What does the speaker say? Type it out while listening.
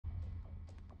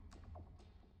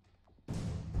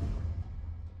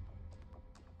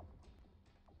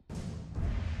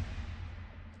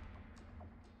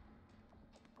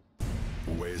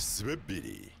Weesibe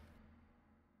Bbiri.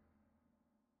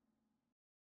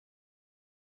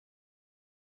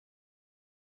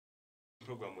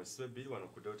 Program Weesibe Bbiri wano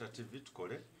ku Delta TV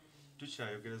tukole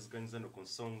tukyayogerezganyiza no ku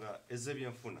nsonga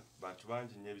ez'ebyenfuna bantu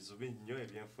bangi nnyo ebizibu nnyo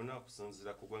ebyenfuna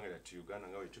okusinziira ku ggwanga lyattu Uganda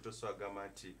nga bwe tutoswagamba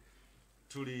nti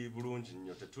tuli bulungi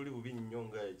nnyo tetuli bubi nnyo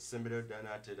nga ekisemberayo ddala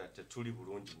n'ate era tetuli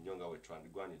bulungi nnyo nga bwe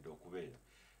twandigwanidde okubeera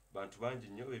bantu bangi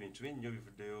nnyo ebintu binnyo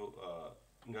bivuddeyo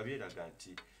nga byeraga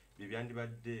nti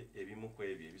byandibadde ebimu ku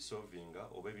ebyo ebisolvinga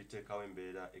oba ebiteekawo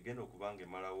embeera egenda okuba nga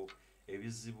emalawo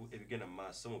ebizibu ebigenda mu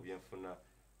maaso mu byenfuna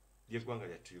by'eggwanga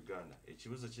lyattu Uganda.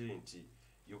 Ekibuzo kiri nti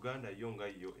Uganda yo nga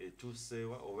yo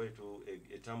etuuseewa oba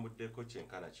etambuddeko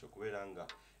kyenkana kyo okubeera nga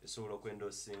esobola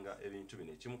okwendoosinga ebintu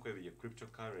bino. Ekimu ku ebyo ye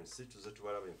cryptocurrency tuze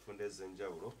tubalaba enfunda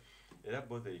ez'enjawulo era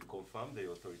both they confirm they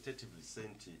authoritatively say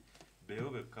nti be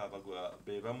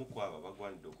bamu ku abo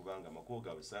bagwanidde okuba nga amakubo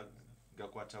gaabwe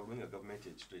gakwata bulungi nga gavumenti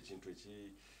ekintu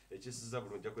ekisiza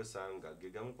bulungi akwesanga ge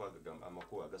gamu ku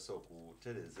amakubo agasobola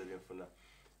okutereeza ebyenfuna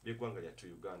by'eggwanga lyattu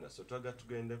Uganda. So twaga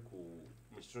tugende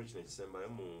mu kitundu kino ekisembayo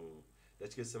mu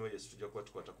dakika esembayo yesu tujja kuba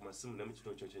tukwata ku masimu ne mu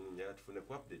kitundu kino kyennyini era tufune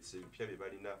ku updates ebipya bye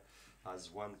balina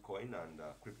as one coin and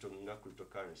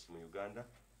cryptocurrency mu Uganda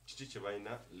kiki kye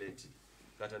balina leti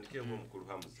katandikeemu omukulu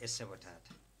Hamza essebo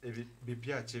taata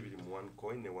bipya ki ebiri mu one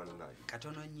coin ne one life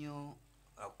katono nnyo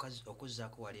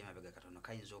okuzzaako wali emabega katono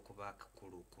kayinza okuba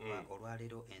kakulu kuba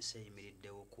olwaleero ensi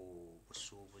eyimiriddewo ku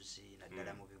busuubuzi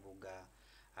naddala mu bibuga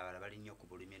abala bali nnyo ku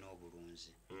bulimi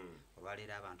n'obulunzi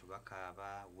olwaleero abantu bakaaba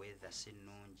weather si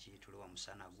nnungi tuliwa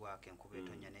musana gwaka enkuba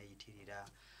etonya neeyitirira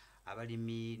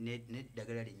abalimi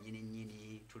n'eddagala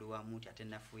lyennyini tuli wamu nti ate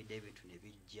nafuuyidde ebintu ne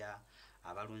bijja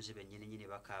abalunzi bennyini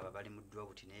bakaaba bali mu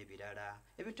drought n'ebirala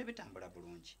ebintu ebitambula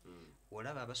bulungi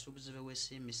olaba abasuubuzi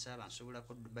beweesiimisa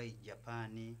bansobolako Dubai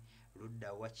Japan ludda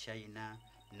wa China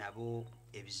nabo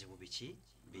ebizibu biki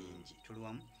bingi tuli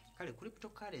wamu kale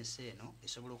cryptocurrency eno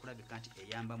esobola okulabika nti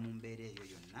eyamba mu mbeera eyo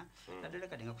yonna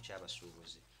naddala kati nga ku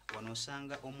kyabasuubuzi wano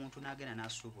osanga omuntu n'agenda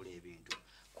n'asuubula ebintu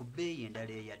ku bbeeyi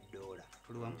endala eya $,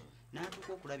 tuli wamu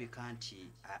n'atuuka okulabika nti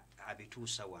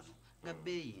abituusa wano nga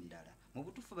bbeeyi ndala mu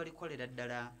butuufu balikolera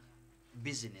ddala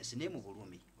bizinesi naye mu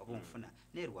bulumi oba onfuna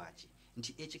ne lwaki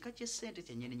nti ekika ky'essente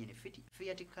kyennyininyini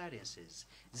fiat currencies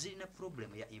zirina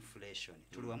problem ya inflation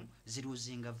tuli wamu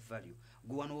ziruzinga value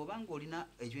gwe wano obanga olina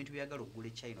ebintu byagala okugula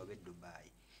e China oba e Dubai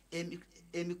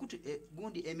emikutu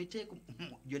gundi emiteeko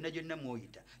gyonna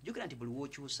mwoyita jjukira nti buli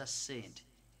wookyusa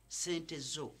sente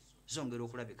zo zongera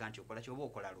okulabika nti okola kyoba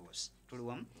okola loss tuli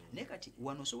wamu naye kati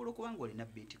wano osobola okuba nga olina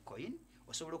bitcoin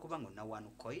osobola okuba nga olina one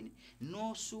coin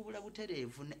n'osuubula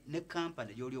butereevu ne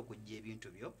kampani gy'oli okujja ebintu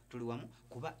byo tuli wamu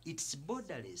kuba its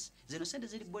borderless zino sente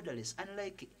ziri borderless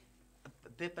unlike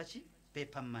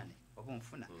paper money oba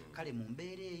onfuna kale mu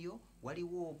mbeera eyo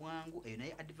waliwo obwangu eyo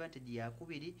naye advantage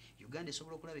yakubiri Uganda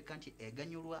esobola okulabika nti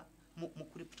eganyulwa mu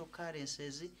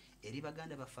cryptocurrencies eri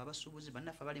baganda baffe abasuubuzi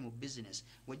bannaffe abali mu business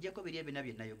wajjako biri ebina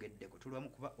bye nayogeddeko tuli wamu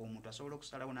kuba omuntu asobola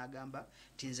okusalawo n'agamba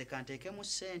ti nze kanteekemu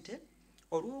ssente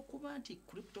olw'okuba nti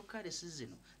cryptocurrencies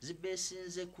zino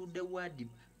zibeesinze ku the word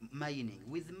mining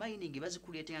with mining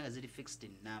bazikuleetinga nga ziri fixed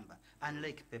in number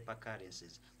unlike paper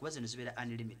currencies kuba zino zibeera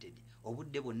unlimited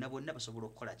obudde bwonna basobola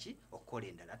okukola ki okukola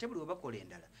endala ate buli webakola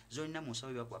endala zolina mu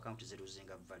nsawo ku account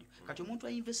ziruzinga value kati omuntu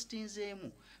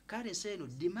ainvestinzeemu currency eno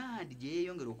demand gye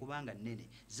yeeyongera okubanga nnene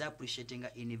za appreciatinga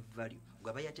in value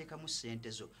gwe bayateekamu ssente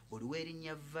zo buli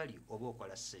weerinnya value oba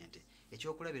okola ssente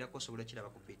ekyokulabirako osobola kiraba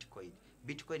ku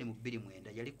bitcoin mu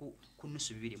 2009 yali ku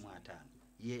nusu 2.5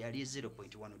 yali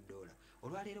 $0.1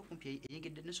 olwaleero kumpi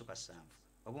eyingidde nusu kasanvu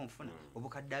oba onfuna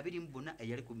obukadde 24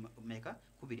 eyali ku meka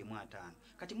ku 2.5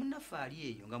 kati munnaffe ali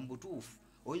eyo nga mu butuufu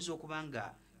oyinza okuba nga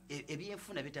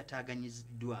ebyenfuna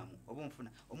bitataaganyiziddwamu oba onfuna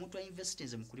omuntu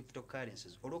ainvestinze mu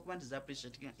cryptocurrencies olw'okuba nti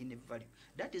appreciating in value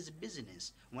that is business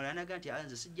omulala naga nti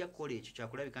nze sijja kukola ekyo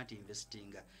kyakulabika nti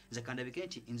investinga nze kandabike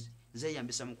nti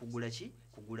nzeyambisa mu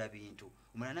kugula bintu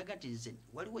omulala naga nti nze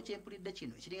waliwo kyempulidde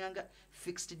kino ekiringanga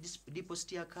fixed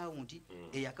deposit account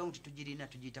account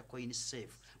tugiyita coin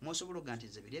safe mwosobola oga nti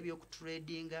nze biri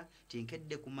ebyokutradinga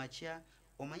tinkedde ku makya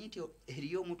omanyi nti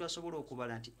eriyo omuntu asobola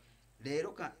okubala nti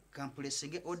leero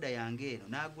kampulesinge order yange eno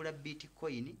n'agula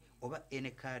bitcoin oba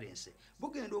any currency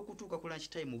bugenda okutuuka ku lunch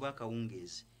time oba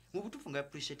akawungeezi mu butuufu nga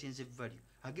appreciating value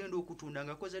agenda okutunda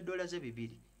nga akoze $200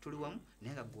 tuli wamu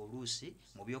naye nga gwe oluusi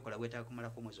mu byokola bwetaaga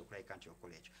kumalako omwezi okulayika nti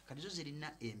okola ekyo kati zo zirina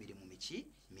emirimu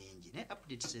mingi naye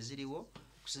updates eziriwo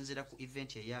okusinziira ku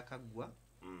event eyakaggwa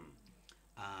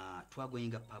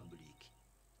twagoyinga public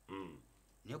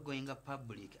naye goyinga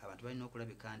public abantu balina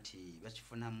okulabika nti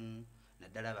bakifunamu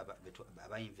naddala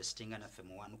aba investinga naffe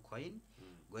mu one coin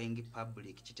going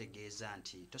public kitegeeza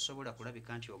nti tosobola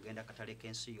kulabika nti ogenda katale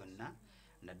k'ensi yonna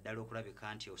naddala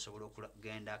okulabika nti osobola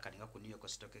okugenda kalinga ku New York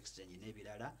Stock Exchange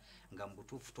n'ebirala nga mu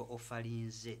butuufu to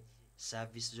offalinze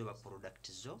service zo ba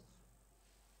product zo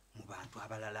mu bantu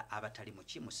abalala abatali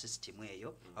mu system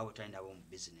eyo abo butali nabo mu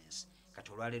business.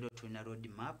 Kati olwaleero tulina road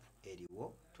map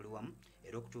eriwo tuli wamu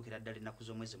era okutuukira ddala ennaku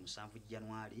z'omwezi 7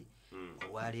 January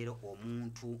olwaleero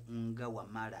omuntu nga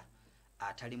Wamala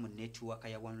atali mu network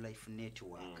ya One Life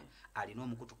Network alina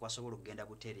omukutu kwasobola okugenda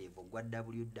butereevu gwa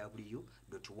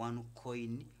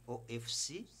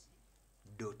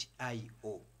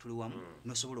www.onecoinofc.io tuli wamu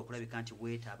nosobola okulabika nti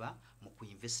weetaba mu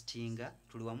kuinvestinga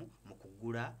tuli wamu mu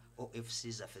kugula OFC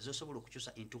zaffe zosobola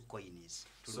okukyusa into coins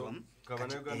tuli wamu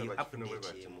kabana Uganda bakifuna bwe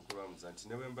bati mukulamuza nti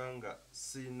newe mbanga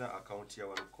sina account ya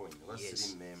one coin oba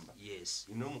siri member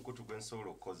ino omukutu gwe nsobola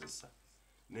okukozesa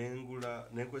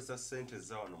nenkwesa sente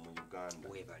za wano mu Uganda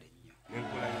webale nnyo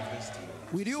nenkola investing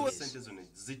sente zino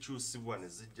zikyusibwa ne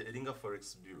zijja eringa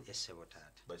forex bureau esebo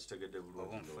taata bakitegedde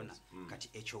bulungi kati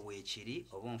ekyo weekiri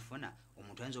oba nfuna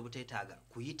omuntu ayinza obuteetaaga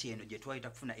kuyita eno gye twayita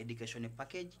kufuna education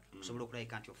package osobola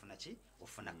okulabika nti ofuna ki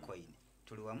ofuna coin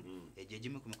tuli wamu egyo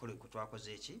egimu ku mikolo kwe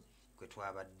twakoze eki kwe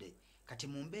twabadde kati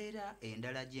mu mbeera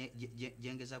endala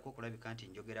gyengezaako okulabika nti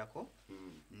njogerako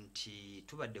nti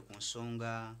tubadde ku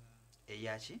nsonga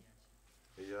eyaki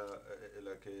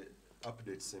like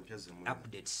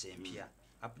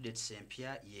updates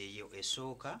empya yeyo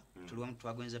esooka tuli wamu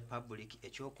twagonze public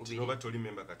ekyokubiri oba toli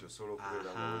member kati osobola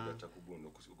okubeera nga wegatta ku guno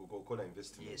okukola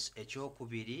investment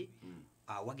ekyokubiri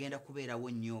wagenda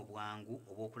kubeerawo nnyo obwangu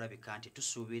obw'okulabika nti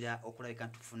tusuubira okulabika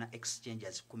nti tufuna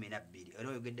exchanges 12 era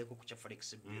oyogeddeko ku kya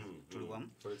forex bureau tuli wamu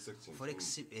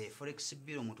forex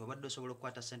bureau omuntu obadde osobola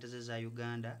okukwata sente ze za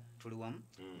Uganda tuli wamu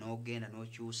n'ogenda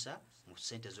n'okyusa mu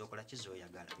sente z'okola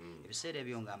kizoyagala ebiseera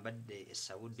ebyo nga mbadde e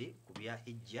Saudi ku bya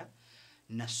hijja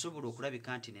nasobola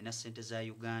okulabika nti nina sente za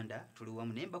Uganda tuli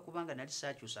wamu naye mbakubanga nali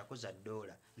saakyusaako za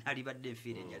 $, nali badde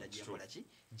nfiira enjala gyenkola ki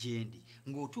gyendi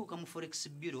ng'otuuka mu forex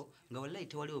bureau nga wallahi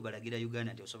tewaliwo balagira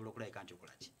Uganda nti osobola okulabika nti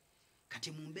okola ki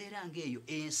kati mu mbeera ng'eyo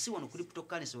ensi wano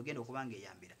cryptocurrency ogenda okubanga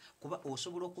eyambira kuba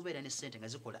osobola okubeera ne sente nga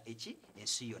zikola eki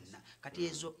ensi yonna kati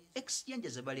ezo exchange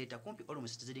ze baleeta kumpi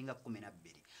almost ziringa 12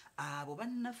 abo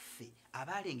bannaffe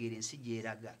abalengera ensi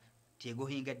gyeraga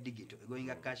egohinga digital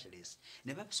egohinga cashless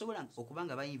ne basobola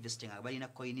okubanga bainvesting nga balina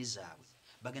coin zaabwe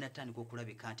bagenda tandika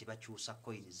okulabika nti bakyusa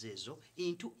coins ezo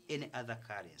into any other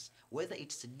currency whether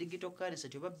it's digital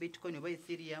currency oba bitcoin oba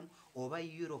ethereum oba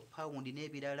euro pound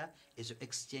n'ebirala ezo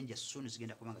exchange soon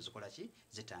zigenda kubanga zikola ki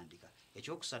zitandika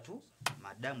ekyokusatu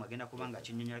madamu agenda kubanga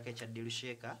kinyonyolako ekya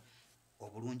Dilusheka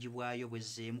obulungi bwayo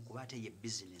bwezzeemu kuba ate ye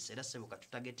business era sebo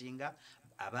katutagetinga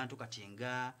abantu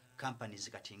katinga companies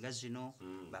katinga zino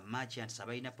ba merchants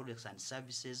abalina products and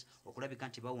services okulabika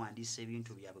nti bawandiisa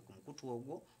ebintu byabwe ku mukutu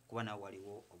ogwo kuba nawo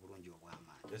waliwo obulungi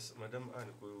obw'amaanyi. Yes, Madam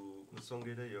Anne, ku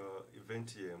nsongera yo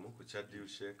event yemu ku kya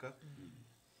Dilusheka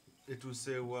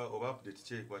etuseewa oba update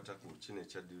kyekwata ku kino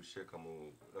ekya Dilusheka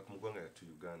mu ggwanga yattu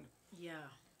Uganda.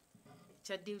 Yeah,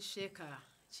 kya Dilusheka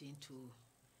kintu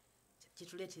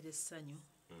kituleetera essanyu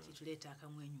kituleeta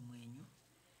akamwenyumwenyu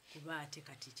kuba ate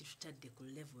kati kitutadde ku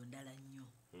level ndala nnyo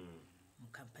mu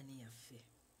kampani yaffe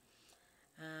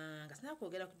nga sinaba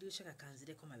kwogera ku Dilusheka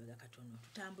kanzireko mabega katono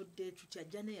tutambudde tutya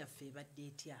jjane yaffe ebadde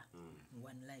etya mu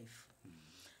One Life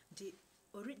nti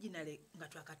originally nga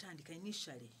twakatandika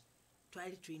initially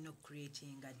twali tulina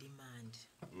okucreatinga demand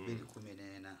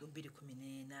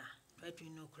 2014 twali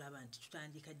tulina okulaba nti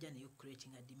tutandika jjane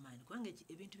y'okucreatinga demand kubanga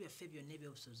ebintu byaffe byonna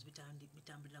ebyobusobozi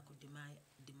bitambulira ku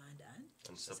demand and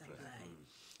supply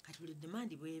kati buli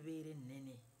demand bwebeera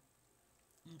ennene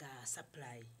nga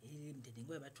supply eri limited nga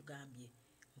bwe batugambye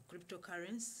mu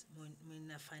cryptocurrency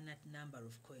mulina finite number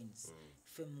of coins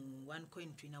ffe mu one coin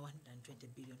tulina 120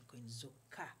 billion coins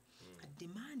zokka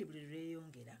demand buli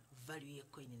lweyongera value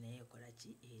y'ecoin naye ekola ki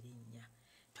erinnya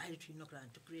twali tulina okulaba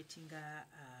nti tucreatinga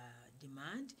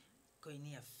demand coin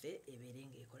yaffe ebeere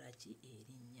ng'ekola ki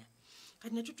erinnya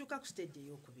kati ne tutuuka ku stage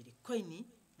ey'okubiri coin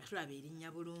nga tulaba erinnya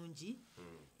bulungi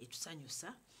etusanyusa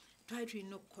twali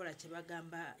tulina okukola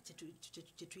kyebagamba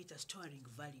kyetuyita storing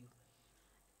value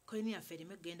coin yaffe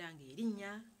erimu egenda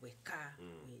ng'erinnya bwekka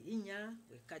erinnya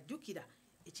bwekka jjukira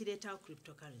ekireetawo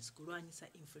cryptocurrency kulwanyisa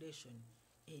inflation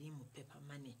eri mu paper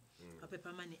money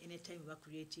paper money anytime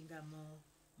bacreatinga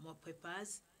more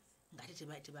papers nga ate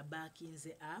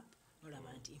tebabackinze up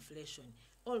nolaba nti inflation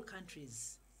all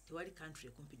countries tewali country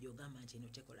kumpi gyogamba nti eno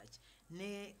tekola ki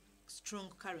ne strong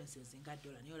currencies nga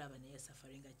dollar naye olaba naye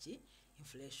suffering ki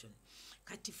inflation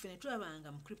kati ffe ne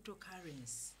tulabanga mu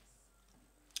cryptocurrency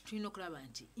tulina okulaba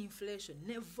nti inflation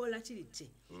ne volatility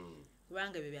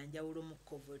kubanga bye byanjawulo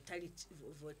mukko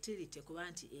volatility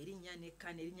kuba nti erinnya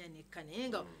nekka naye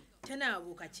nga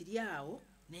tenaabuuka kiri awo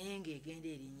naye ng'egenda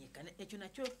erinnya ekka ekyo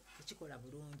nakyo tekikola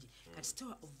bulungi kati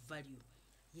store of value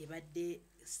yebadde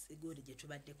sigodi gye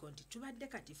tubaddeko nti tubadde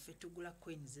kati ffe tugula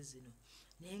coins zino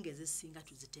naye ng'ezisinga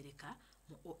tuzitereka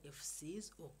mu OFCs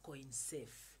o coin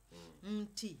safe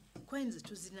nti coins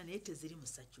tuzina naye teziri mu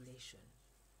saturation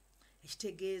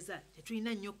ekitegeeza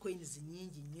tetulina nnyo coins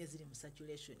nnyingi nnyo eziri mu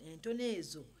saturation entono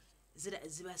ezo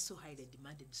ziba so highly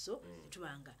demanded so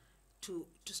tetubanga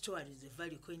to store the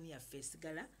value coin yaffe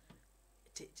esigala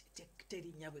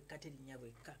terinya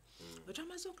bwekka bwe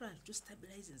twamaze okulaba nti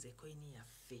tustabilize nze coin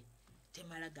yaffe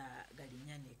temala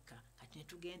galinnya nekka kati ne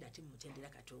tugenda ate mutendera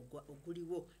kati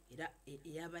oguliwo era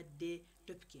eyabadde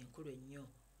topic enkulu ennyo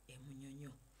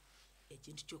emunyonyo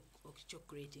ekintu kyo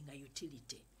creating a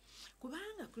utility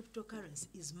kubanga cryptocurrency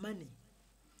is money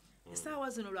essaawa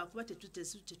zino lwakuba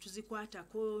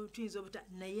tetuzikwatako tuyinza obuta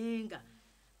naye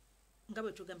nga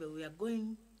bwe tugambe we are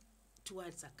going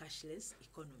towards a cashless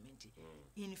economy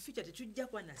in future tetujja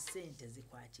kuba na ssente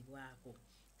zikwatibwako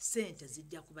ssente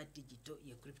zijja kuba digital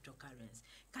ye cryptocurrency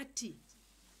kati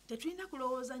tetulina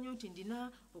kulowooza nnyo nti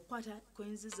ndina okukwata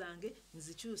coins zange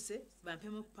nzikyuse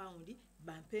bampemu pound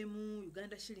bampemu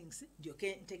Uganda shillings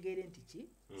ndyoke ntegeere nti ki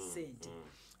ssente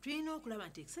tulina okulaba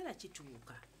nti ekiseera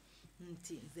kituuka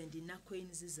nti nze ndina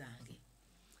coins zange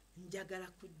njagala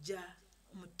kujja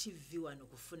mu TV wano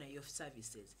kufuna yo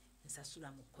services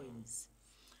nsasula mu coins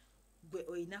gwe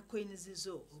oyina coins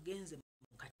zo ogenze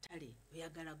mu katale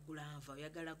oyagala gula nva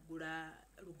oyagala gula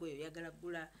lugoye oyagala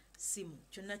gula simu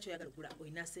kyonna kyoyagala gula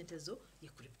oyina sente zo ye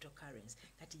cryptocurrency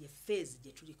kati ye phase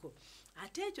gye tuliko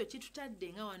ate ekyo kitutadde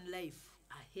nga one life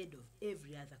ahead of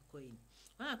every other coin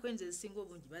coins ezisinga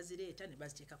obungi bazireeta ne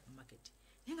baziteeka ku market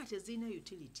naye nga tezirina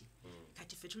utility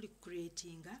kati ffe tuli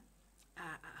creating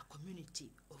a community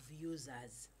of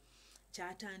users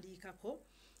kyatandikako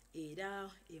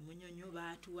era emunyonyo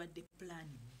baatuwadde plan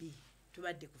B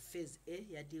tubadde ku phase A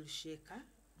ya deal shaker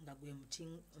nga gwe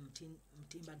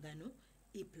mutimbagano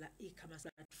e-commerce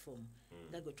platform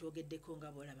nga gwe twogeddeko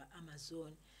nga bolaba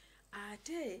Amazon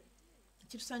ate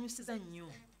kitusanyusiza nnyo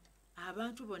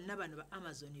abantu bonna bano ba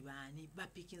Amazon baani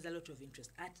bapikinza a lot of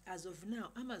interest as of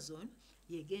now Amazon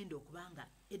yegenda okubanga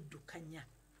eddukanya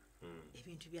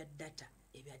ebintu bya data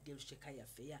ebya deal shaker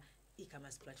yaffe ya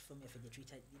e-commerce platform yaffe gye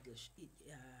tuyita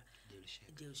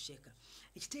deal shaker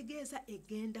ekitegeeza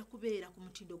egenda kubeera ku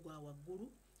mutindo gwa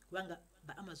waggulu kubanga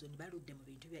ba Amazon baludde mu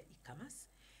bintu bya e-commerce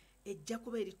ejja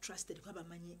kuba eri trusted kuba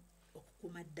bamanyi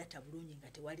okukuuma data bulungi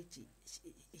nga tewali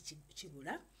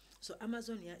kibula so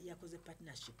Amazon yakoze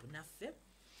partnership naffe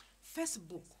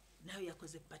Facebook nayo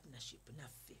yakoze partnership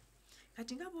naffe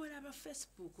kati nga bwolaba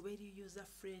Facebook beri user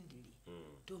friendly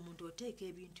to omuntu oteeka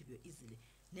ebintu byo easily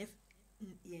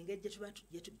yengeri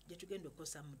gye tugenda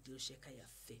okukosa mu deal shaker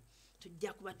yaffe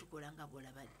tujja kuba tukola nga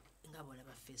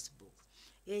bwolaba Facebook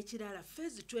ekirala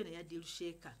phase 2 ya deal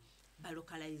shaker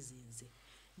balocalizinze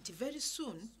nti very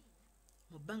soon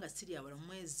mu bbanga siri awala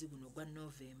mwezi guno gwa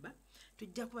November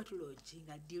tujja kuba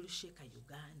tulonkinga deal shaker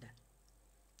Uganda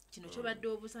kino kyobadde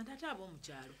obuuza nti ate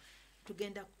ab'omukyalo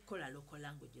tugenda kukola local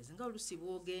languages nga olusi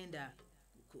bwogenda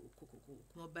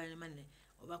ku mobile money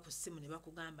oba ku simu ne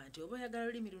bakugamba nti oba oyagala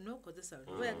olulimi luno kozesa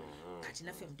kati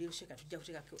naffe mu deal shaker tujja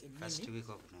kuteekako ennimi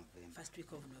first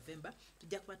week of November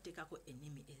tujja kuba tuteekako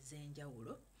ennimi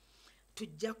ez'enjawulo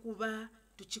tujja kuba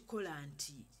tukikola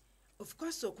nti of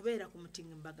course okubeera ku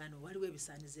mutimbagano waliwo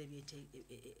ebisaanizo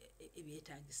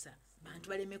ebyetaagisa bantu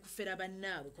baleme kufera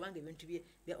bannaabwe kubanga ebintu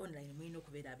bya online mulina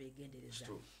okubeera abeegendereza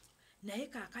naye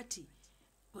kaakati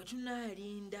bwe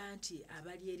tunaalinda nti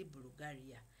abali eri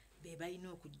Bulgaria be balina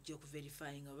okujja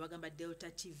okuverifying nga bagamba Delta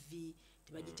TV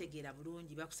tebagitegeera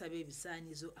bulungi bakusaba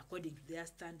ebisaanizo according to their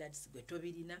standards gwe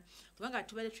tobirina kubanga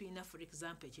tubale tulina for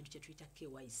example ekintu kye tuyita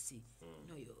KYC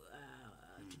noyo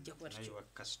tujja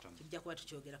kuba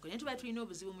tukyogerako naye tuba tulina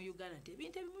obuzibu mu Uganda nti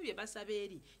ebintu ebimu bye basaba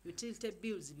eri utility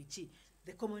bills biki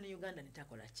the common Uganda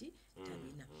netakola ki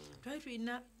tabina twali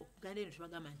tulina okuganda eno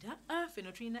tubagamba nti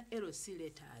feno tulina LC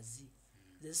letters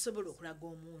zisobola okulaga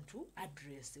omuntu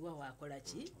address wa wakola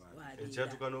ki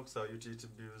ekyatuka n'okusaba utility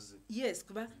bills yes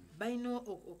kuba balina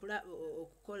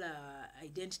okukola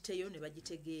identity yo ne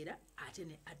bagitegeera ate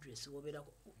ne address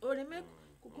wobeerako oleme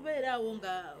kubeeraawo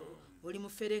nga oli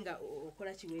mufere nga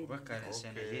okola kiweeri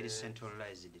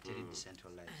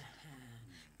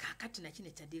kakati nakino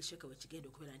ekya deal shaker wekigenda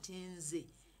okubeera nti nze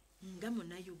nga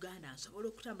muna Uganda nsobola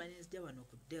okutambula nenzija wano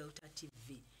ku Delta TV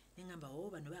nengamba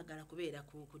bano baagala kubeera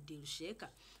ku deal shaker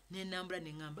nenambula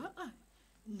nengamba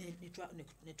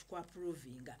ne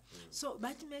tukwaprovinga so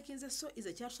batimakinze so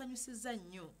ize kyatusanyusiza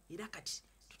nnyo era kati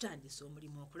tutandise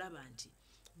omulimu okulaba nti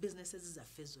businesses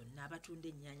zaffe zonna abatunda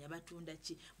ennyaanya abatunda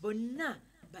ki bonna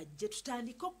bajje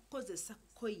tutandike okukozesa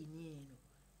koyini eno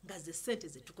nga ze ssente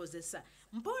zetukozesa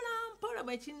mpola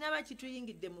bwekinaba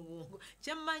kituyingidde mu bwongo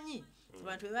kyemmanyi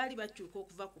abantu bwe baali bakyuka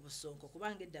okuva ku busonko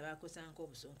kubanga edda bakosanka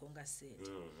obusonko nga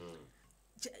ssente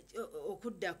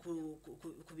okudda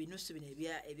ku binusu bino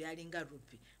ebyalinga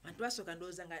rupi abantu basooka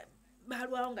ndowooza nga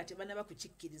balwawo nga tebanaba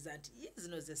kukikkiriza nti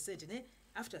zino ze ssente ne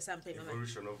after some time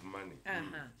evolution of money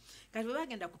kati bwe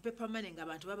bagenda ku paper money nga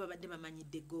abantu baba badde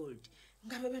bamanyidde gold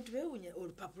nga abantu bewunya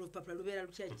olupapula lubeera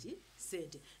lukyaki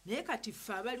ssente naye kati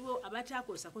ffe abaliwo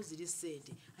abataakozesako ziri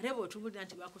ssente ate bw'otubulira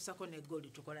nti bakosako ne gold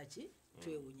tukola ki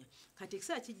twewunya kati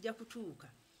ekiseera kijja kutuuka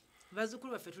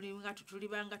bazukulu baffe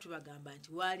tulibanga tubagamba nti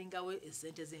waalingawo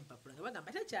essente z'empapula nga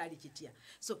bagamba takyali kitya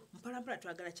so mpolampola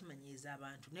twagala kimanyiiza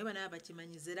abantu naye banaba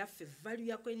bakimanyiza era ffe value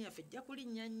ya coin yaffe ejja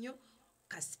kulinnya nnyo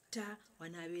kasita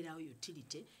wanaabeerawo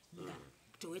utility nga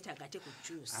tewetaaga ate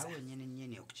kukyusa awo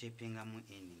nnyini okukyepingamu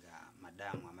nga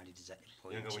madamu amaliriza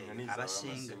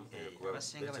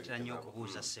abasinga batera nnyo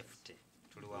okubuuza safety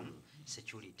tuli wamu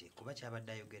security kuba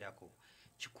kyabadde ayogerako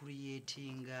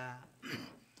kikuriyetinga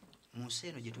mu nsi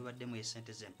eno gye tubaddemu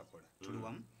esente z'empapula tuli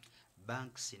wamu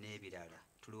banks n'ebirala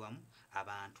tuli wamu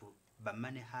abantu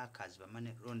bamane hackers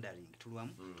bamane laundering tuli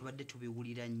wamu tubadde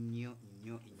tubiwulira nnyo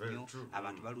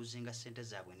abantu baluzinga ssente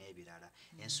zaabwe n'ebirala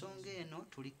ensonga eno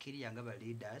tuli kiriya nga ba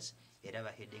leaders era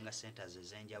ba headinga centers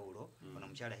ez'enjawulo ono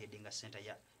omukyala headinga center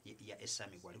ya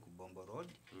esami gwali ku bombo road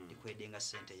likwedinga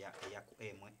center ya ku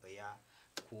emwe ya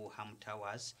ku Ham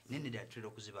Towers nenedda tutera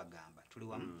okuzibagamba tuli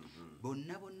wamu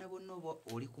bonna oba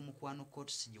oli ku mukwano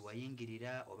courts gye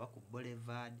wayingirira oba ku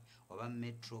Boulevard oba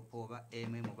Metropole oba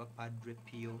MM oba Padre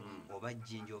Pio oba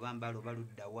Jinja oba Mbalo oba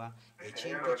Luddawa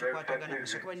ekintu ekikwatagana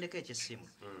kusokobandeko ekyessimu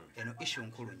eno issue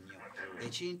nkulu nnyo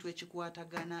ekintu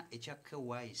ekikwatagana ekya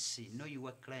KYC know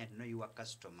your client know your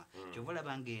customer kyova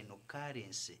olabanga eno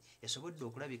currency esobodde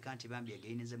okulabika nti bambi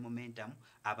egainize momentum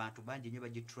abantu bangi nnyo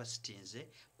bagitrustinze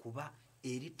kuba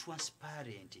eri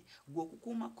transparent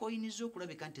gwokukuuma coin zo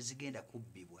okulabika nti zigenda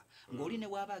kubbibwa ng'oli ne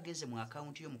waaba ageze mu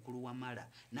account y'omukulu wa Mala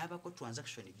n'abako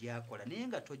transaction gyakola naye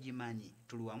nga togimanyi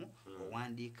tuli wamu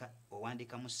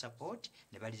owandiika mu support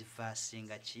ne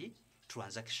balifasinga ki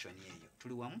transaction eyo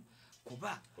tuli wamu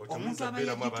kuba omuntu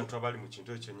abantu abali mu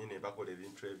kintu ekyo nyine bakola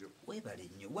ebintu ebyo webale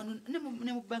nnyo wano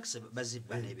ne mu banks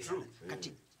bazibba n'ebirala kati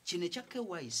kino ekya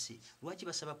KYC lwaki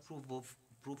basaba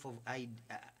proof of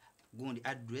gundi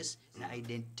address na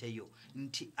identity yo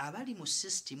nti abali mu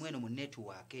system eno mu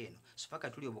network eno sipaka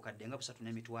tuli obukadde nga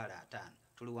 3.5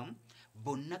 tuli wamu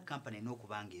bonna company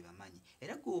n'okubanga ebamanyi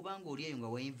era gw'obanga oli eyo nga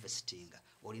wainvestinga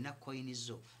olina coin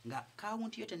zo nga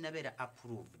account yo tennabeera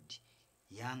approved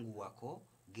yanguwako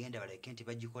genda baleke nti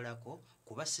bagikolako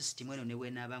kuba system eno newe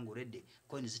n'abanga already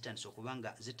coin zitandise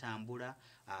okubanga zitambula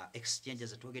exchange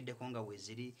zatogeddeko nga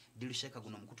weziri dilusheka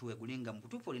guno mukutu wegulinga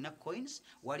mukutufu olina coins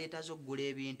waleetazo okugula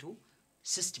ebintu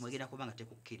system egenda kubanga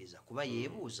tekukkiriza kuba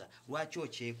yeebuuza lwaki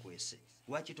okyekwese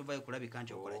lwaki tuvayo kulabika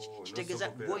nti okola ki kitegeeza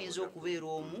gwoyinza okubeera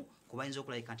omu kuba yinza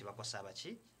okulabika nti bakosa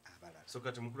abaki abalala so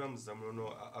kati mukulamuza muno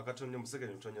akatonye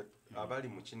musekenyi mutonya abali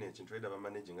mu kino ekintu era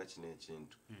bamanage nga kino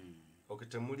ekintu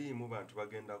temuliimu bantu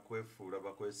bagenda kwefuula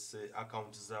bakozese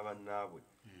account z'abannaabwe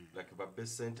like babbe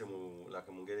ssente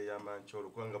mu ngeri y'amancoolo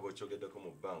kubanga bw'okyogeddeko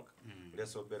mu bank oli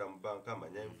asobola mu bank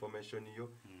amanya information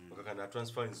yo okakana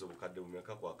transferinze obukadde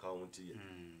bumeka ku account ye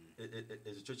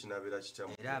ekyo kyo kinaabeera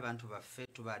kityamu era abantu baffe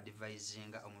tuba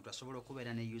advisinga omuntu asobola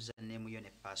okubeera ne username yo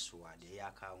ne password eya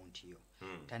account yo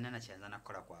talina nakyanza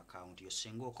nakukola ku account yo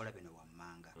singa okola bino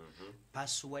wammanga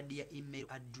password ya email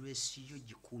address yo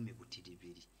gikuume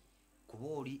butiribiri kuba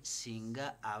oli singa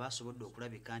aba asobodde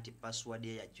okulabika nti password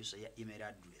ye yakyusa ya email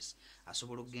address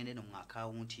asobola okugenda eno mu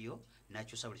account yo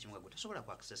nakyusa buli kimu gwe tasobola ku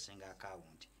accessinga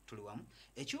account tuli wamu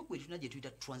ekyokubiri tulina gye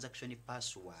tuyita transaction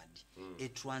password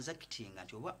transacting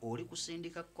nti oba oli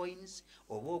kusindika coins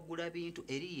oba ogula bintu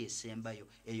eri yesembayo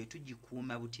eyo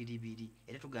tugikuuma butiribiri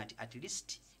era tugaa nti at least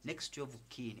next of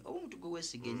kin oba omuntu gwe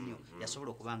weesiga ennyo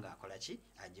yasobola okubanga akola ki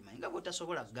agimanyi nga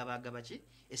bw'otasobola kugabagaba ki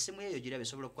essimu yeeyo giraba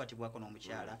esobola okukwatibwako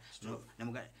n'omukyala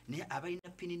naye abalina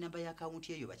pini namba y'akawunti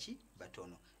eyo baki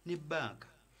batono ne banka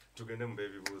tugende mu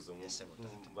beebibuuzo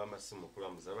bamasimu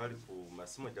okulamuza bali ku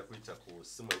masimu ojja kuyita ku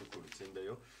ssimu eri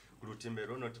ku lutimbe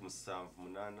lwo noti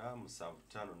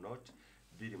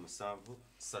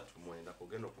 78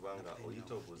 kugenda okubanga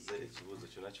oyita obuuze ekibuuzo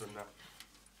kyonna kyonna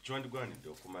kyowandigwanidde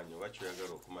okumanya oba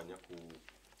kyoyagala okumanya ku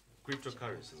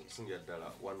cryptocurrencies okusingira ddala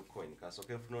one coin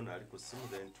kasooka enfuna ono ali ku ssimu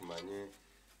then tumanye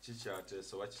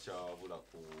kikyateesa oba kikyawabula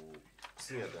ku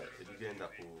kusinyaga ebigenda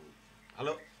ku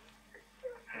halo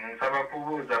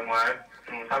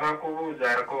nsaba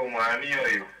kubuuzaako omwami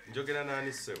oyo njogera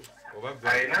naani ssebo oba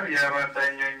alina byabadde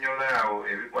annyonnyola awo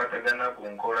ebikwatagana ku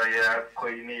nkola ya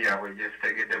koyini yaabwe gye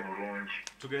sitegedde bulungi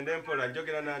tugende mpola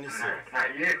njogera naani ssebo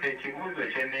naye ekibuuzo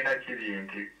kye nnina kiri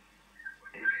nti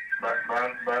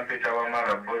bampita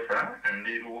Wamala Bosa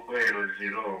ndi Luweero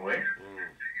Zirowe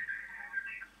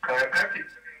kaakati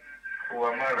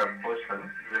Wamala Bosa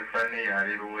zefani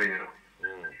yali Luweero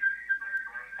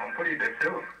ompulidde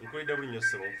ssebo nkulidde bulinyo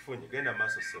ssebo nkufunye genda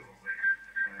maaso ssebo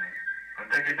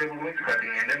ontegedde bulungi kati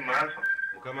ngende mu maaso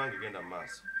mukama wange genda mu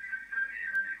maaso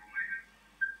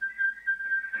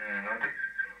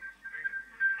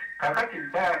kakati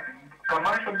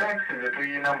commercial banks ze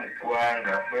tuyina mu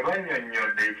ggwanga bwe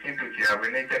bannyonnyodde ekintu kyabwe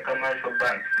n'ekya commercial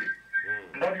banks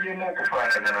ndabyemu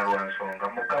okufaanagana lwa nsonga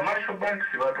mu commercial banks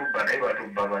batubba naye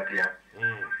batubba batya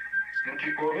nti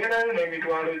obeerayo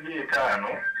n'emitwalo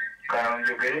gy'etaano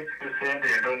kanjogere sente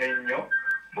entono ennyo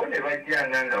bo ne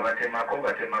bajjanga nga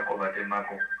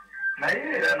batemako naye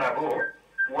era nabo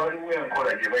waliwo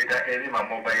enkola gye bayita erima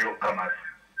mobile commerce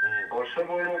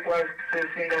osobola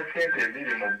okwasesinga sente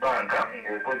eziri mu bbanka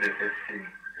ng'okozesa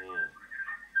essimu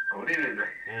owuliriza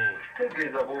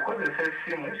kitegeeza bw'okozesa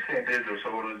essimu sente ezo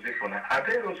osobola ozifuna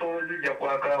ate era osobola ozijja ku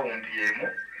akawunti emu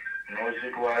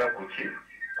n'ozitwala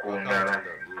ku ndala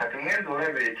kati ngenza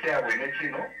olaba ekyabwe ne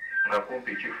kino nga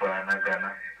kumpi kifaanagana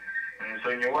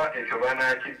nsonyiwa ekyo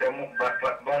banakiddamu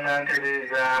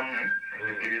banantereezaamu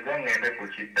zikiriza ngende ku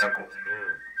kiddako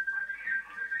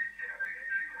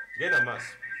genda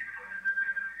maaso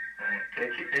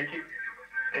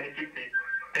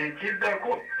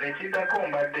ekiddako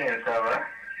mbadde nsaba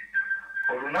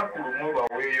olunaku lumu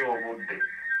baweeyo obudde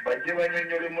bajje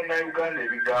bannyonnyole munnayuganda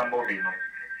ebigambo bino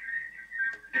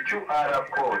QR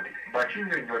code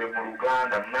bakinnyonnyole mu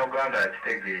Luganda munnayuganda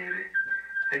akitegeere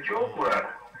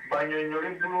ekyokulala bannyonnyole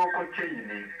buloko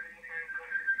kyeyini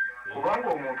kubanga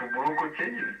omuntu buloko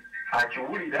kyeyini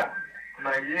akiwulira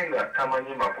naye nga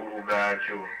tamanyi makulu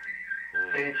gaakyo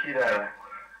ekirala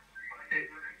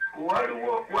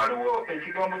waliwo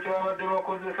ekigambo kyabadde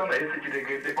bakozesa naye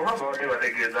sikitegedde oba babadde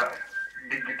bategeeza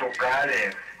digital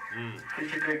currency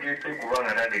sikitegedde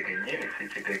kubanga nange kennyini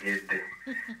sikitegedde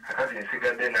akati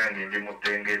nsigadde nange ndi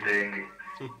mutengetenge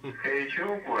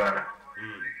ekyokulala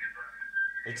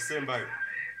ekisembayo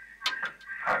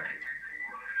kati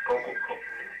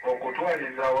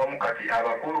okutwaliza awamu kati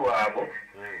abakulu abo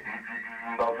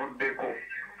mbavuddeko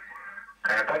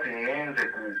kakati ngenze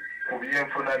ku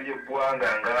byenfuna by'eggwanga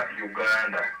nga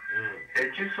Uganda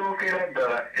ekisookera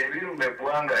ddala ebiruma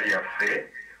eggwanga lyaffe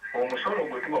omusolo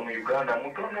gwe tuba mu Uganda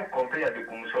mutono compared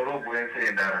ku musolo gw'ensi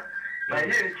endala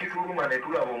naye ekituluma ne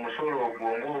tulaba omusolo ogwo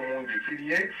ng'omungi kiri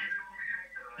eki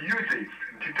usage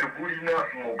nti tegulina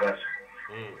mugaso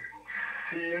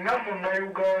singa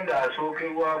munnayuganda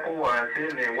asookerwako wansi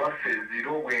newaffe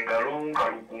Zirowe ngalo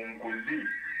nkalukunkuzi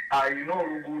alina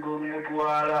oluguudo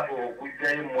olumutwala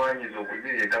okugjayo emmwanyizi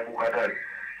okuzireeta ku katale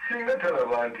singa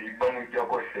talaba nti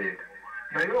bamuggyako sente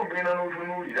naye ogenda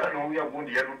n'otunuulira n'owuya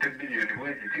gundi yatutte biliyoni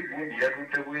bweziti gundi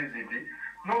yatutte bweziti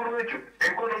n'olwekyo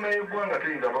ekonoma y'eggwanga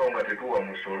teyinza bawo nga tetuwa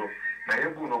musolo naye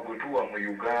guno gwe tuwa mu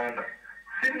Uganda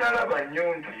sinnalaba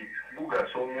nnyo nti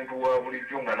gugasa omuntu wa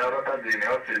bulijjo nga n'abakazi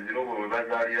newaffe Zirowe bwe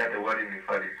bazaalira tewali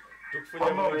mifaliso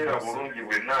wamabeera bulungi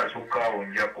bwenna asukka awo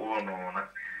nja kwonoona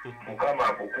mukama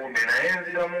akukuume naye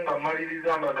nziramu nga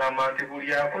mmaliriza mbagamba nti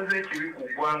buli akoze ekibi ku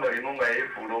ggwanga lino nga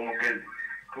yeefuula omugezi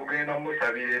tugenda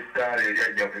musabira essaala eri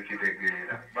ajja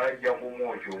kukitegeera bajja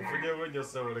kumwokya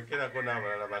omunyolekerako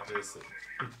n'abalala bateese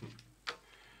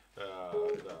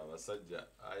abasajja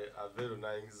aveero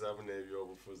nayingizaamu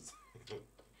n'ebyobufuzi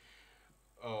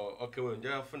okay well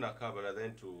njagala kufunako abalala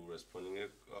then to responding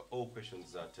all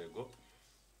questions that go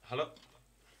hello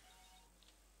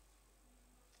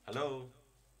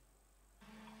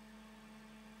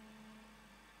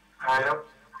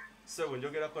sebo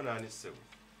njogerako naani sebo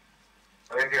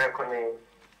oyogerako ne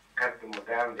Kaddu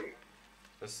Mugambe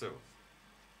sebo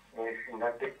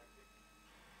mbadde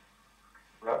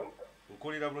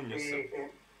nkulira bulungi sebo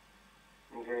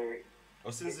nze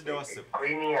osinzidde wa sebo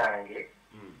koyini yange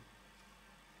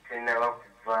tenaba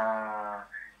kuva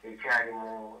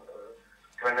ekyalimu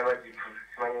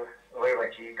simanyi obaye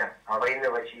bakiyita abalina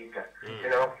bakiyita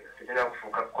tezinaba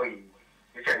kufuuka koyini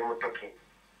ekyali mu token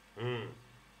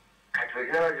kati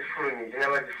wezinaba zifulumye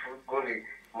zinaba zifugonde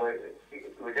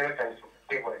wezinatandisa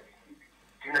okutekwa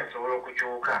zinasobola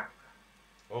okukyuka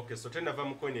okay so tenava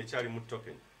mu coin ekyali mu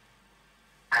token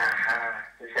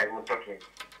ekyali mu token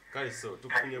Kale so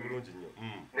tukufunye bulungi nnyo.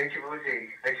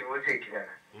 N'ekibuuzo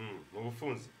ekirala. Mu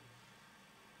bufunze.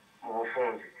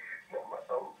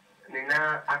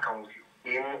 Nina akawunti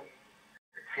emu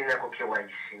sinako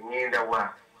KYC ngenda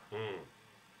wa.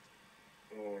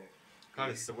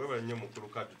 Kale so bwebale nnyo mukulu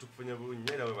kaddu tukufunye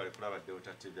bulungi era bwebale kulaba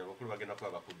Delta TV abakulu bagenda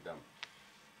kuba bakuddamu.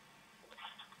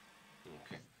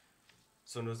 Okay.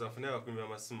 So ndoza afune abakuumi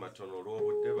b'amasimu matono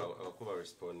olw'obudde abakuba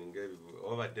responding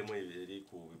oba baddemu eri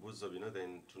ku bibuuzo bino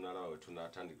then tunalaba we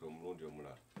tunatandika omulundi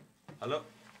omulala.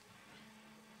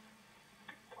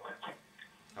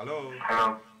 Hello.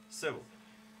 Sebo.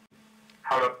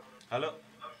 Hello.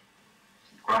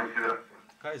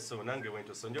 Kale so nange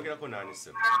wento so njogerako nani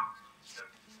Sebo?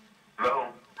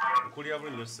 Hello. Nkulira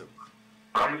bulungi nnyo Sebo.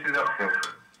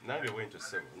 Nange wento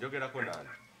Sebo njogerako nani?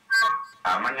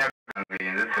 Amanya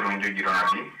nze Serunjo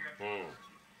Gironadi.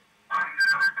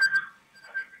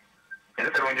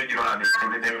 Nze Serunjo Gironadi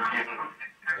ndede mpimu.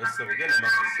 Sebo genda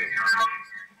mako Sebo.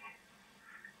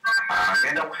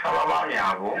 Ngenda kusaba abaami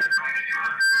abo.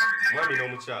 Mwami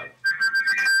n'omukyala.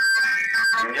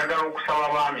 Njagala okusaba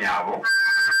abaami abo.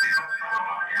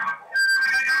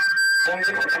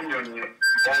 Bongera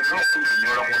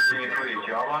okunnyonnyola ku kintu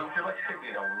ekyo abantu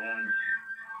tebakitegeera bulungi.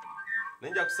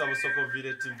 Nenja kusaba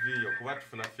Sokovile TV okuba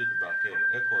tufuna feedback eno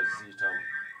echoes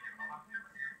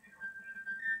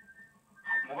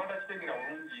muba takitegeera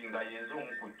bulungi nga yenze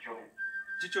omu ku kyo.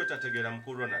 Kiki otategeera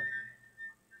mukulu Ronald?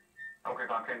 Okay,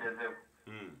 kankendezeewo.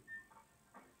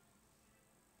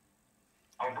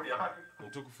 Ampulira kati?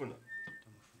 Ntukufuna.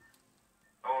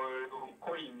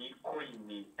 Koyini,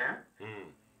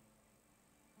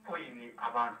 koyini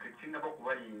abantu tekinnaba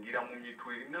kubayingira mu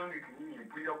mitwe. Nange kenyini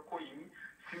mpulira koyini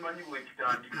simanyi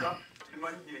bwekitandika,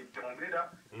 simanyi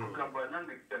gyetongera, kugamba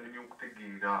nange kitandimye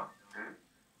okutegeera.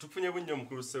 Tufunye bunnyo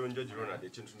mukulu Serunjo Ronald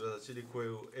ekintu ndoza kiri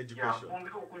ku education.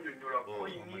 Ongera okunnyonnyola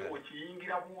koyini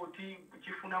okiyingira bwoti,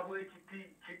 kifuna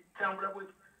bwekiti, kitambula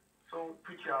bwekiti. So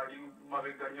tukyali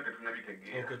mabega nnyo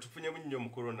tetunabitegeera. Okay, tufunye bunnyo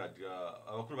mukulu Ronald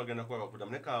abakulu bagenda kuba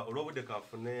bakuddamu neka olw'obudde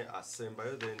kafune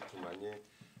asembayo then tumanye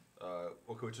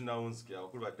okay wetunawunzikira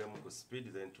abakulu baddemu ku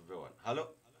speed then tuve wano.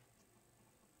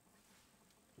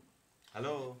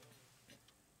 Hello.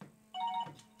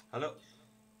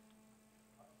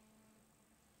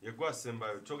 Yegwa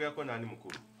asembayo kyogerako nani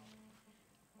mukulu?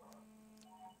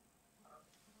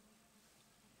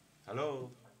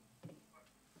 Hello.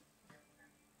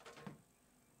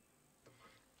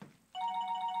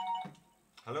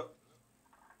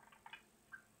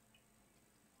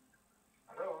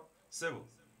 Sebo.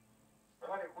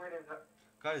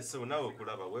 Kale Sebo nawe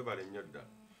okulaba webale nnyo ddala.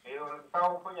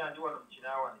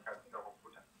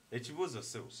 Ekibuuzo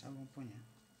Sebo.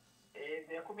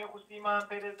 Nekumye kusiima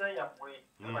mpeereza yammwe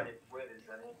mwebale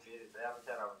kuweereza n'empeereza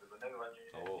y'abakyala abazze bonna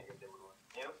bebanjogedde bulungi.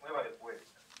 Mwebale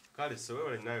kuweereza. Kale Sebo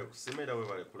webale nawe okusiima era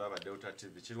webale kulaba Delta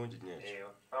TV kirungi nnyo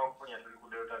ekyo. Twakufunya tuli ku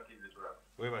Delta TV tulaba.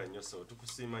 Webale nnyo Sebo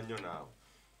tukusiima nnyo naawe.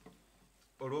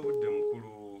 Olw'obudde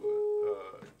mukulu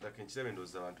laki nkirebe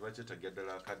ndowooza abantu bakyetagira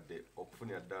ddala akadde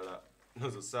okufunira ddala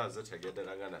nozo saa zetagira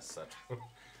ddala nga na 3.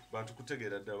 Bantu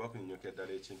kutegeera ddala bakunyonyokera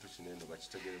ddala ekintu kinene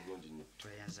bakitegeere bulungi nnyo.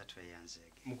 Tweyanze.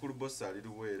 Mukulu boss ali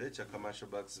luweere ekya commercial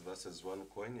bucks versus one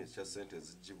coin ekya ssente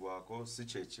ezigibwako si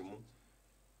kyekimu.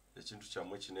 Ekintu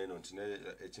kyammwe kinene nti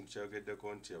ekintu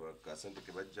kyayogeddeko nti akasente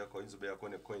ke bajjako oyinza obeerako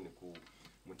ne coin ku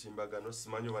mutimbagano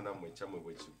simanyi oba nammwe ekyammwe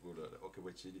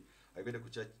bwe kiri. Ayogedde ku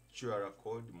kya QR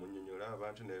code munnyonnyola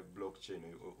abantu ne blockchain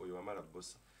oyo Wamala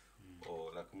bossa.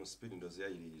 Like mu speed ndozi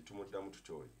yayiri tumuddamu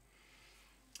tutyoyo.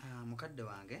 Mukadde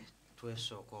wange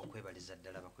twesooka okwebaliza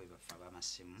ddala abakubi baffe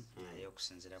ab'amasimu naye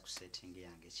okusinziira ku setting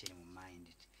yange ekiri mu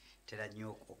mind tera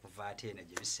nnyo okuva ate eno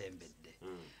gye bisembedde.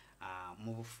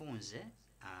 Mu bufunze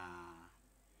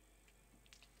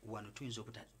wano tuyinza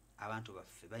abantu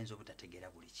baffe bayinza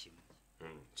obutategeera buli kimu.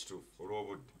 Kituufu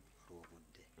olw'obudde.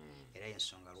 Era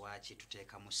ensonga lwaki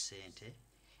tuteekamu ssente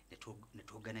ne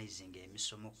tuorganizinga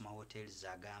emisomo ku mahoteli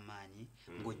ag'amaanyi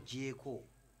ng'oggyeko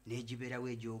n'egibeerawo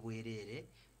egy'obwereere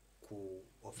ku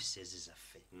offices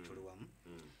zaffe. Tuli wamu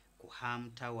ku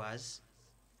Ham Towers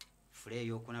fule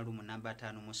ey'okuna lumu namba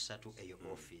 5 eyo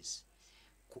office.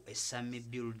 Ku Esami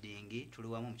building tuli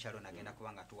wamu omukyalo nagenda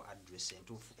kubanga tuwa address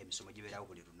entuufu emisomo gibeerawo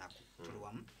buli lunaku. Tuli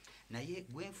wamu naye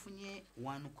gwenfunye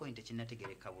one coin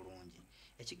tekinnategereka bulungi.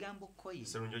 Ekigambo coin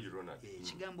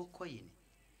ekigambo coin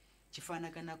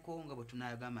kifaanaganako nga bwe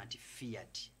tunagamba nti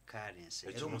fiat currency.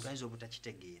 Era omuntu ayinza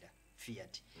obutakitegeera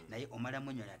fiat naye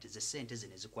omalamu nnyo ati ze ssente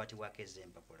zino ezikwatibwako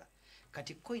ez'empapula.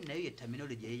 Kati coin nayo ye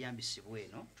terminology eyeyambisibwa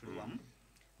eno tuli wamu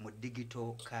mu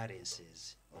digital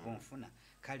currencies oba nfuna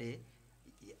kale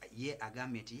ye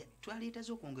agambye nti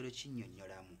twaleetaze okwongera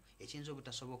okinnyonnyolamu ekiyinza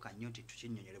obutasoboka nnyo nti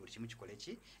tukinnyonnyole buli kimu kikole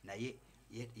ki naye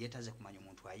yeetaze kumanya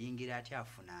omuntu ayingira atya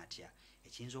afuna atya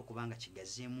ekiyinza okuba nga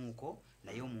kigazeemuuko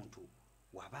naye omuntu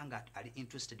wabanga ali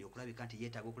interested okulabika nti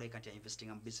yeetaaga okulabika nti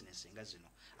ainvestinga mu business nga zino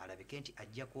alabike nti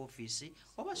ajja ku ofiisi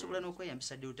oba asobola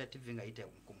n'okweyambisa Delta TV nga ayita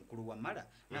ku mukulu wa Mala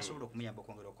n'asobola okumuyamba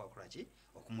okwongera okwakola ki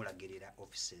okumulagirira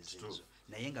offices ezo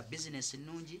naye nga business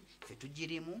nnungi ffe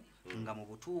tugirimu nga mu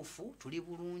butuufu tuli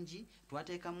bulungi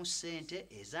twateekamu ssente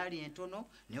ezaali entono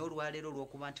naye olwaleero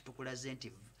olw'okuba nti tukulaze nti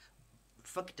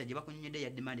factor gye bakunyonyedde ya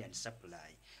demand and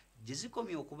supply gye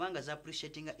zikomye okuba nga za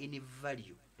appreciatinga in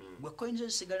value gwe coins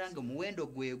zisigala nga omuwendo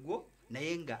gwegwo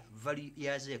naye nga value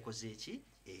yazo ekoze eki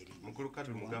eri mukulu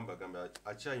kati mugamba gamba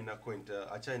akyalina coin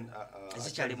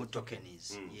ezikyali mu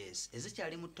tokens yes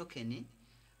ezikyali mu token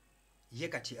ye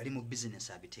kati ali mu business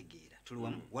abitegeera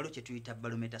tuliwamu waliwo kye tuyita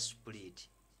barometer split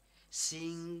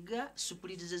singa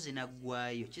split ze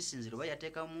zinaggwayo kisinzira oba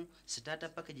yateekamu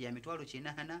starter package ya mitwalo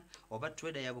 400 oba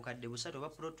trader ya bukadde 3 oba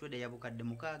pro trader ya bukadde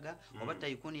 6 oba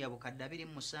tycoon ya bukadde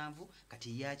 27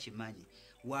 kati yakimanyi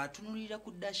waatunulira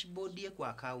ku dashboard ye ku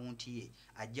account ye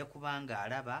ajja kubanga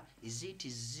alaba is it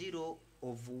 0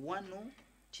 of 1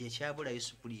 kyekyabulayo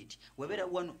split webera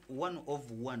 1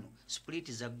 of 1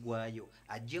 split zaggwayo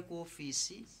ajje ku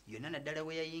ofiisi yonna naddala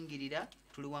we yayingirira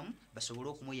tuliwamu basobole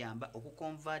okumuyamba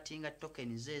okukonvertinga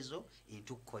tokens ezo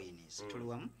into coins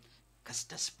tuliwamu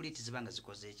kasita split zibanga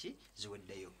zikoze eki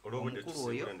ziweddeyo omukulu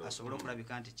oyo asobole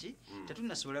okulabika nti ki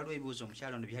tetunasobola lwebibuuzo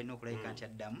omukyalo ono byalina okulabika nti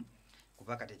addamu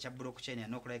kuba kati ekya blockchain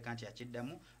alina okulabika nti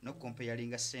yakiddamu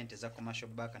n'okukompeyalinga ssente za commercial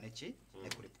bank neki ne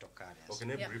cryptocurrency.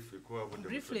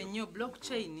 Briefly nnyo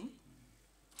blockchain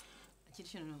ekintu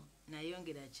kino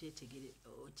nayongera kyetegere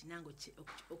okinango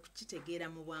okukitegeera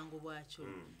mu bwangu bwakyo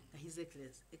nga his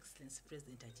excellence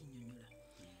president akinnyonnyola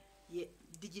ye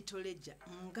digital ledger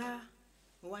nga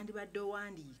wandibadde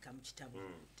owandiika mu kitabo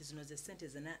tizino ze ssente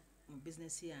zena mu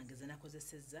business yange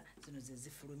zenakozesezza zino ze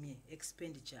zifulumye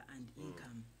expenditure and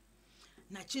income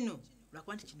na kino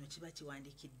lwakuba nti kino kiba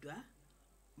kiwandiikiddwa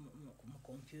mu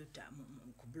computer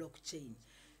ku blockchain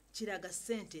kiraga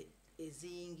ssente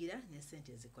eziyingira ne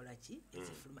ssente ezikola ki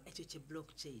ezifuluma ekyo kye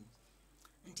blockchain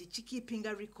nti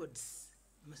kikeepinga records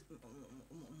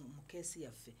mu keesi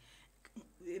yaffe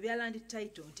ebyalandi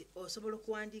title nti osobola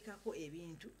okuwandiikako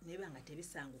ebintu neba nga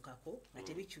tebisangukako nga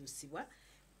tebikyusibwa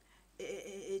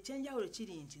ekyenjawulo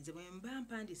kiri nti nze bwe mba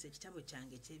mpandiisa ekitabo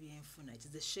kyange ekyebyenfuna it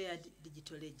is a shared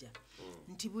digital ledger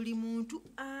nti buli muntu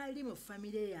ali mu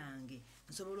famire yange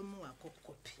nsobola omuwaako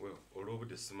kopi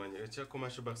olwobudde simanyi ekya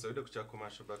commercial banks awedde ku kya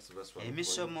commercial banks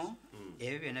emisomo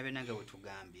ebyo byonna byonna nga bwe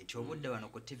tugambye nti obudde wano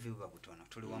ku TV buba butono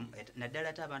tuliwamu naddala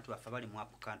ate abantu baffe bali mu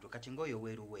apukantu kati ng'oyo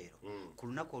weeruweero ku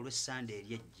lunaku olw'essande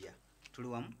eryejja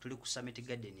tuliwamu tuli ku Summit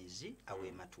Gardens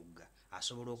aw'e Matugga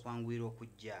asobola okwanguyira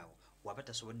okujjaawo waba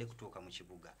tasobodde kutuuka mu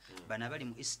kibuga bana bali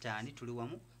mu Eastern tuli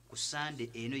wamu ku Sunday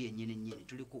eno yennyini nnyini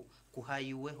tuli ku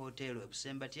Highway Hotel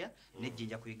ebusembatya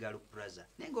nejjinja ku Igalu Plaza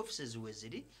nenga offices we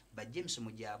ziri bajje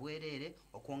emisomo gyabwereere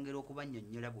okwongera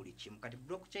okubannyonnyola buli kimu kati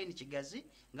blockchain kigazi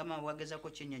nga mabwagezako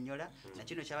kinnyonnyola na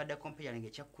kino kyabadde comparing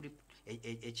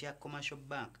ekya commercial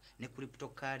bank ne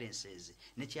cryptocurrencies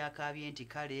ne kyakaabye nti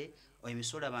kale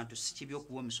emisolo abantu si kibi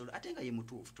okuwa emisolo ate nga ye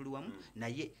mutuufu tuli wamu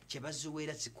naye kye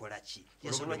baziweera zikola ki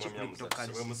yasobola ki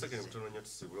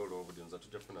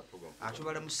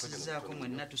atubalamusizaako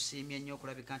mwenna tusiimye nnyo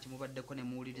okulabika nti mubaddeko ne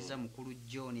muwuliriza mukulu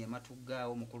John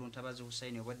Ematuggaawo mukulu Ntabazi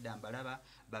Hussein obwadde mbalaba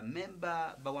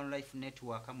bamemba ba One Life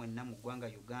Network mwenna mu ggwanga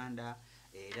Uganda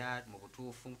era mu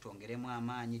butuufu twongeremu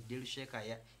amaanyi Dilsheka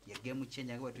yagge mu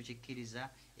kyenja nga bwe tukikkiriza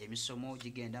emisomo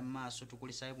gigenda mu maaso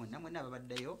tukulisayo mwenna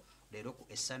ababaddeyo leero ku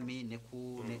Esami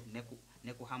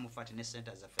ne ku Hamfat ne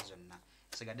center zaffe zonna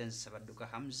sigadde nzisabadduka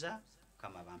Hamza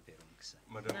kama bampeera omukisa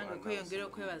nange kweyongera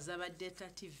okwebaza ba Delta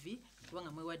TV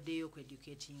kubanga mwewaddeyo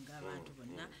okweducatinga abantu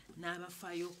bonna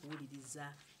n'abafaayo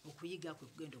okuwuliriza okuyiga kwe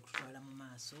kugenda okutwala mu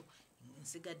maaso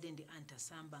nsigadde ndi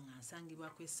Antasamba nga nsangibwa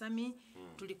ku Esami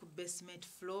tuli ku basement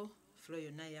floor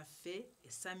yonna yaffe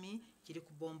Esami kiri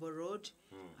ku Bombo Road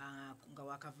nga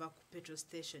wakava ku petrol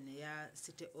station eya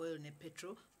City Oil ne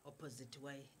petrol opposite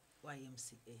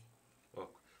YMCA.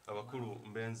 Abakulu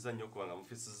mbenza nnyo kubanga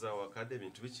mufisiza wakadde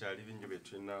ebintu bikyali binyo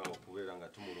betulina okubeera nga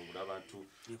tumulungula abantu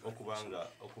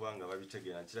okubanga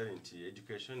babitegeera nkirabe nti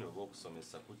education oba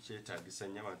okusomesa kukyetaagisa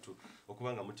nnyo abantu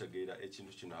okubanga mutegeera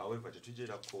ekintu kino however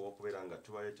tetugerako okubeera nga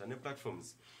tubaleeta ne platforms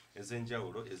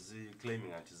ez'enjawulo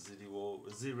ezi-claiming nti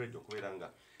ziri-ready okubeera nga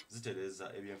zitereeza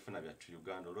ebyenfuna byattu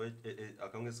Uganda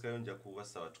akawungezi kayonja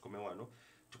kubasaba tukome wano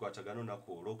tukwatagana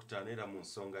olunaku olwokutaano era mu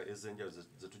nsonga ez'enjawulo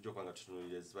zetujja okuba nga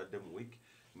tutunuulira ezibadde mu wiiki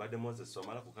mbadde Moses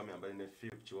Wamala ku kamera mbadde ne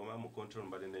Philip Chiwoma mu control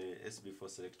mbadde ne SB4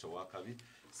 selector wakabi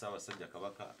Ssaabasajja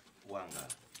Kabaka Wangala.